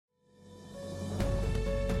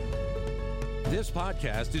This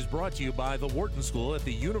podcast is brought to you by the Wharton School at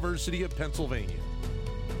the University of Pennsylvania.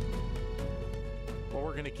 Well,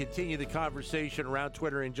 we're going to continue the conversation around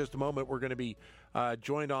Twitter in just a moment. We're going to be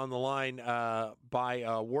joined on the line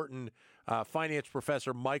by Wharton finance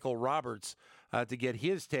professor Michael Roberts to get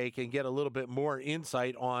his take and get a little bit more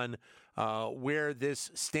insight on where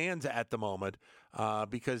this stands at the moment,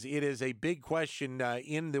 because it is a big question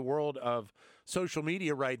in the world of social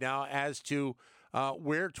media right now as to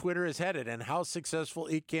where Twitter is headed and how successful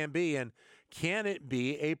it can be, and can it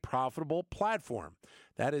be a profitable platform?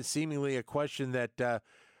 That is seemingly a question that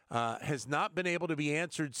has not been able to be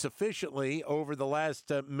answered sufficiently over the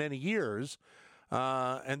last many years.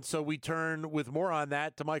 And so we turn with more on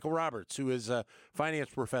that to Michael Roberts, who is a finance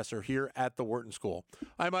professor here at the Wharton School.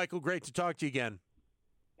 Hi, Michael. Great to talk to you again.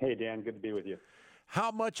 Hey, Dan. Good to be with you.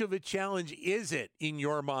 How much of a challenge is it, in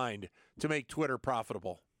your mind, to make Twitter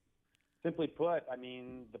profitable? Simply put, I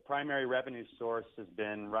mean, the primary revenue source has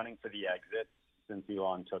been running for the exit since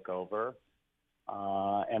Elon took over.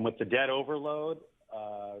 And with the debt overload,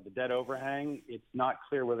 the debt overhang, it's not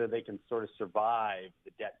clear whether they can sort of survive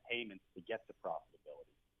the debt payments to get to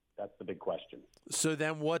profitability. That's the big question. So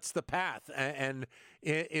then what's the path? And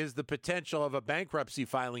is the potential of a bankruptcy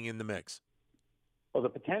filing in the mix? Well, the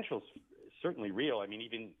potential's certainly real. I mean,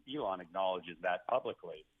 even Elon acknowledges that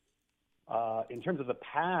publicly. In terms of the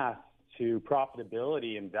path to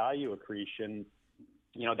profitability and value accretion,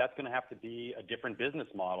 you know, that's going to have to be a different business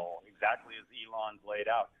model, exactly as Elon's laid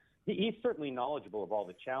out. He's certainly knowledgeable of all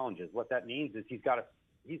the challenges. What that means is he's got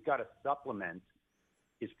to supplement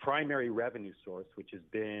his primary revenue source, which has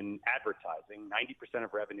been advertising. 90%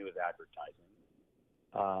 of revenue is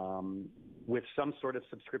advertising, with some sort of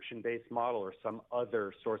subscription-based model or some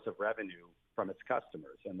other source of revenue from its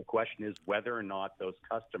customers. And the question is whether or not those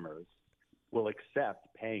customers will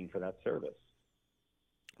accept paying for that service.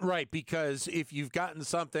 Right, because if you've gotten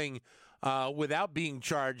something without being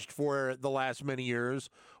charged for the last many years,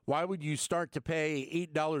 why would you start to pay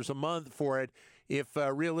 $8 a month for it if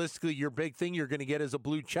realistically your big thing you're going to get is a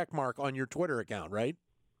blue check mark on your Twitter account, right?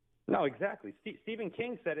 No, exactly. Stephen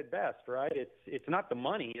King said it best, right? It's not the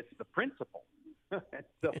money, it's the principle.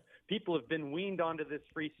 So people have been weaned onto this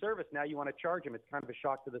free service. Now you want to charge them. It's kind of a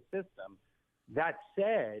shock to the system. That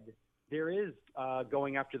said, there is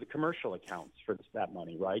going after the commercial accounts for that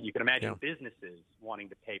money, right? You can imagine businesses wanting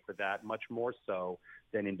to pay for that much more so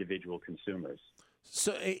than individual consumers.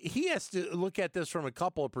 So he has to look at this from a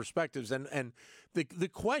couple of perspectives, and the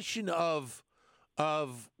question of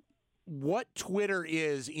what Twitter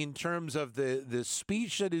is in terms of the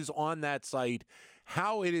speech that is on that site,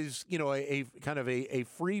 how it is, you know, a kind of a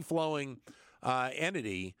free flowing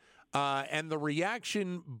entity, and the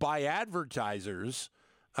reaction by advertisers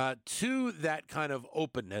to that kind of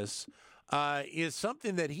openness is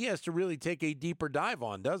something that he has to really take a deeper dive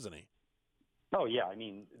on, doesn't he? Oh, yeah. I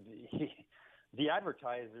mean, the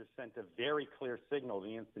advertisers sent a very clear signal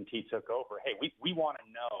the instant he took over. Hey, we want to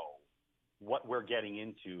know what we're getting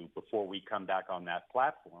into before we come back on that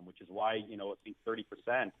platform, which is why, you know, I think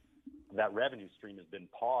 30% of that revenue stream has been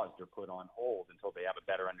paused or put on hold until they have a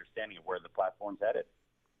better understanding of where the platform's headed.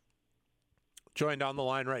 Joined on the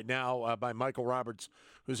line right now by Michael Roberts,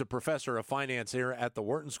 who's a professor of finance here at the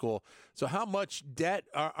Wharton School. So how much debt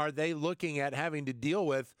are they looking at having to deal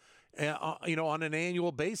with, you know, on an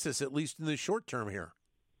annual basis, at least in the short term here?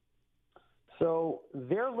 So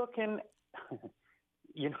they're looking,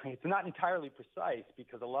 you know, it's not entirely precise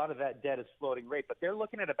because a lot of that debt is floating rate, but they're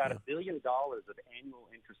looking at about $1 billion of annual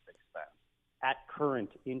interest expense at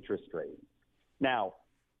current interest rate. Now,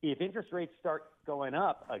 if interest rates start going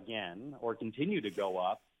up again or continue to go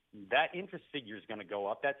up, that interest figure is going to go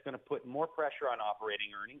up. That's going to put more pressure on operating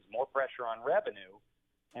earnings, more pressure on revenue,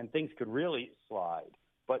 and things could really slide.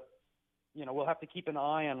 But, you know, we'll have to keep an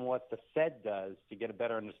eye on what the Fed does to get a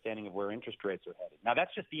better understanding of where interest rates are headed. Now,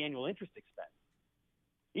 that's just the annual interest expense.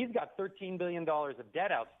 He's got $13 billion of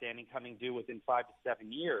debt outstanding coming due within 5 to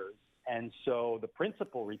 7 years, and so the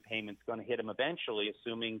principal repayment's going to hit him eventually,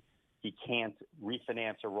 assuming he can't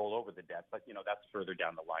refinance or roll over the debt. But, you know, that's further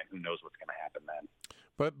down the line. Who knows what's going to happen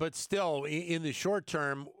then? But still, in the short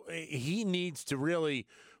term, he needs to really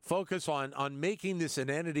focus on making this an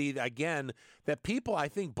entity, again, that people, I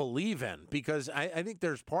think, believe in. Because I think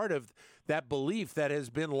there's part of that belief that has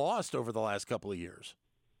been lost over the last couple of years.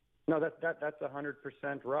 No, that's 100%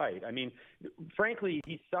 right. I mean, frankly,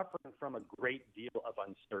 he's suffering from a great deal of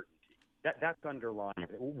uncertainty. That's underlying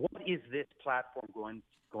it. What is this platform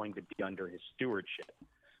going to be under his stewardship?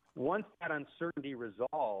 Once that uncertainty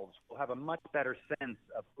resolves, we'll have a much better sense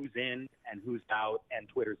of who's in and who's out and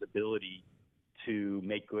Twitter's ability to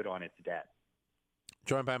make good on its debt.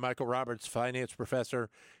 Joined by Michael Roberts, finance professor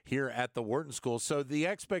here at the Wharton School. So the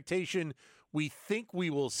expectation we think we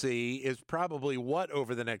will see is probably what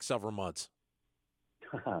over the next several months?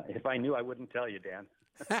 If I knew, I wouldn't tell you, Dan.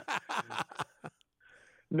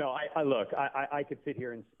 No, I could sit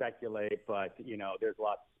here and speculate, but, there's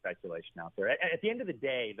lots of speculation out there. At the end of the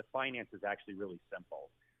day, the finance is actually really simple.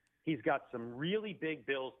 He's got some really big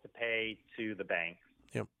bills to pay to the banks.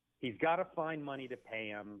 Yep. He's got to find money to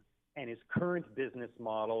pay them, and his current business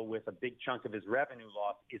model with a big chunk of his revenue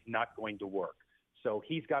loss is not going to work. So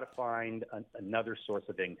he's got to find another source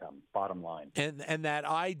of income, bottom line. And that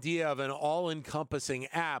idea of an all-encompassing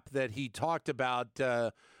app that he talked about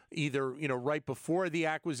either right before the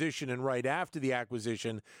acquisition and right after the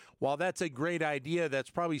acquisition, while that's a great idea, that's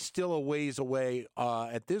probably still a ways away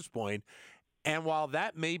at this point. And while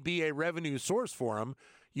that may be a revenue source for him,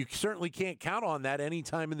 you certainly can't count on that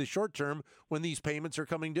anytime in the short term when these payments are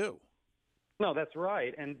coming due. No, that's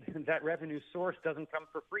right. And that revenue source doesn't come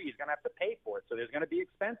for free. He's going to have to pay for it. So there's going to be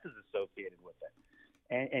expenses associated with it.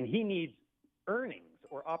 And he needs earnings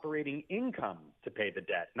or operating income to pay the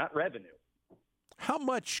debt, not revenue. How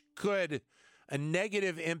much could a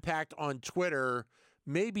negative impact on Twitter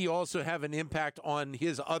maybe also have an impact on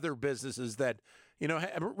his other businesses that,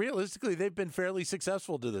 realistically, they've been fairly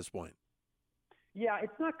successful to this point? Yeah,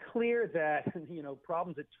 it's not clear that,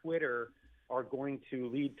 problems at Twitter are going to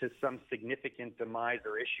lead to some significant demise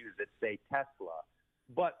or issues at, say, Tesla.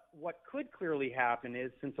 But what could clearly happen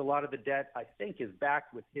is, since a lot of the debt, I think, is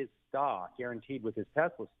backed with his stock, guaranteed with his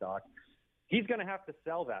Tesla stock, he's going to have to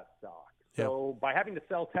sell that stock. Yep. So by having to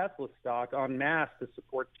sell Tesla stock en masse to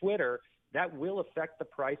support Twitter, that will affect the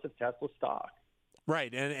price of Tesla stock.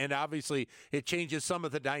 Right, and obviously it changes some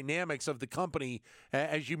of the dynamics of the company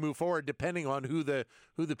as you move forward, depending on who the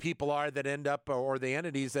people are that end up, or the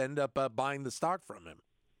entities that end up buying the stock from him.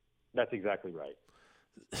 That's exactly right.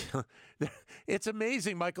 It's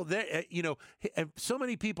amazing, Michael. So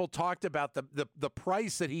many people talked about the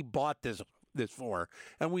price that he bought this for,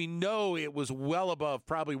 and we know it was well above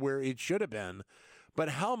probably where it should have been. But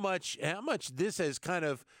how much this has kind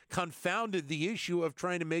of confounded the issue of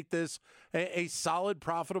trying to make this a solid,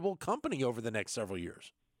 profitable company over the next several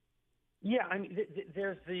years? Yeah, I mean,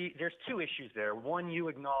 there's two issues there. One you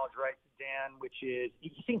acknowledge, right, Dan, which is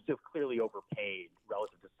he seems to have clearly overpaid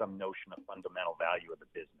relative to some notion of fundamental value of the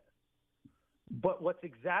business. But what's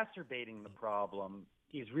exacerbating the problem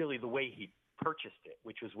is really the way he purchased it,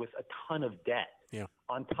 which was with a ton of debt. Yeah.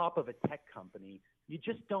 On top of a tech company. You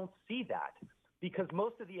just don't see that. Because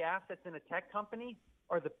most of the assets in a tech company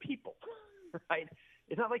are the people, right?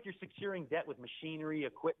 It's not like you're securing debt with machinery,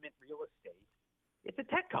 equipment, real estate. It's a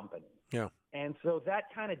tech company. Yeah. And so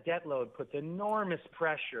that kind of debt load puts enormous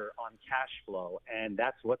pressure on cash flow, and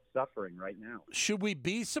that's what's suffering right now. Should we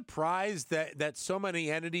be surprised that so many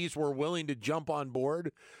entities were willing to jump on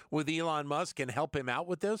board with Elon Musk and help him out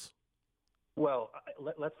with this? Well,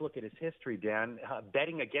 let's look at his history, Dan.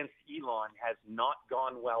 Betting against Elon has not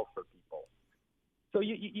gone well for people. So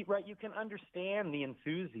you can understand the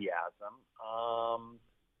enthusiasm,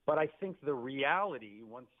 but I think the reality,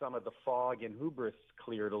 once some of the fog and hubris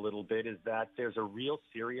cleared a little bit, is that there's a real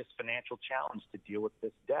serious financial challenge to deal with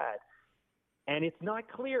this debt, and it's not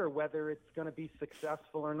clear whether it's going to be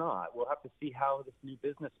successful or not. We'll have to see how this new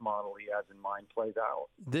business model he has in mind plays out.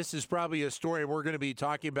 This is probably a story we're going to be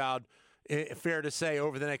talking about, fair to say,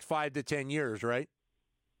 over the next 5 to 10 years, right?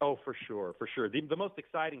 Oh, for sure, for sure. The most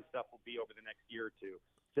exciting stuff will be over the next year or two,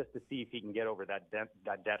 just to see if he can get over that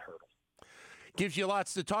debt hurdle. Gives you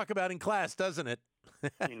lots to talk about in class, doesn't it?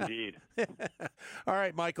 Indeed. All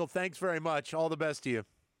right, Michael, thanks very much. All the best to you.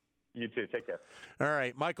 You too. Take care. All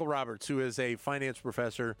right, Michael Roberts, who is a finance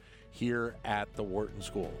professor here at the Wharton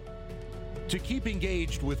School. To keep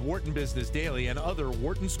engaged with Wharton Business Daily and other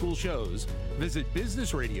Wharton School shows, visit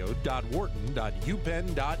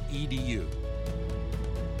businessradio.wharton.upenn.edu.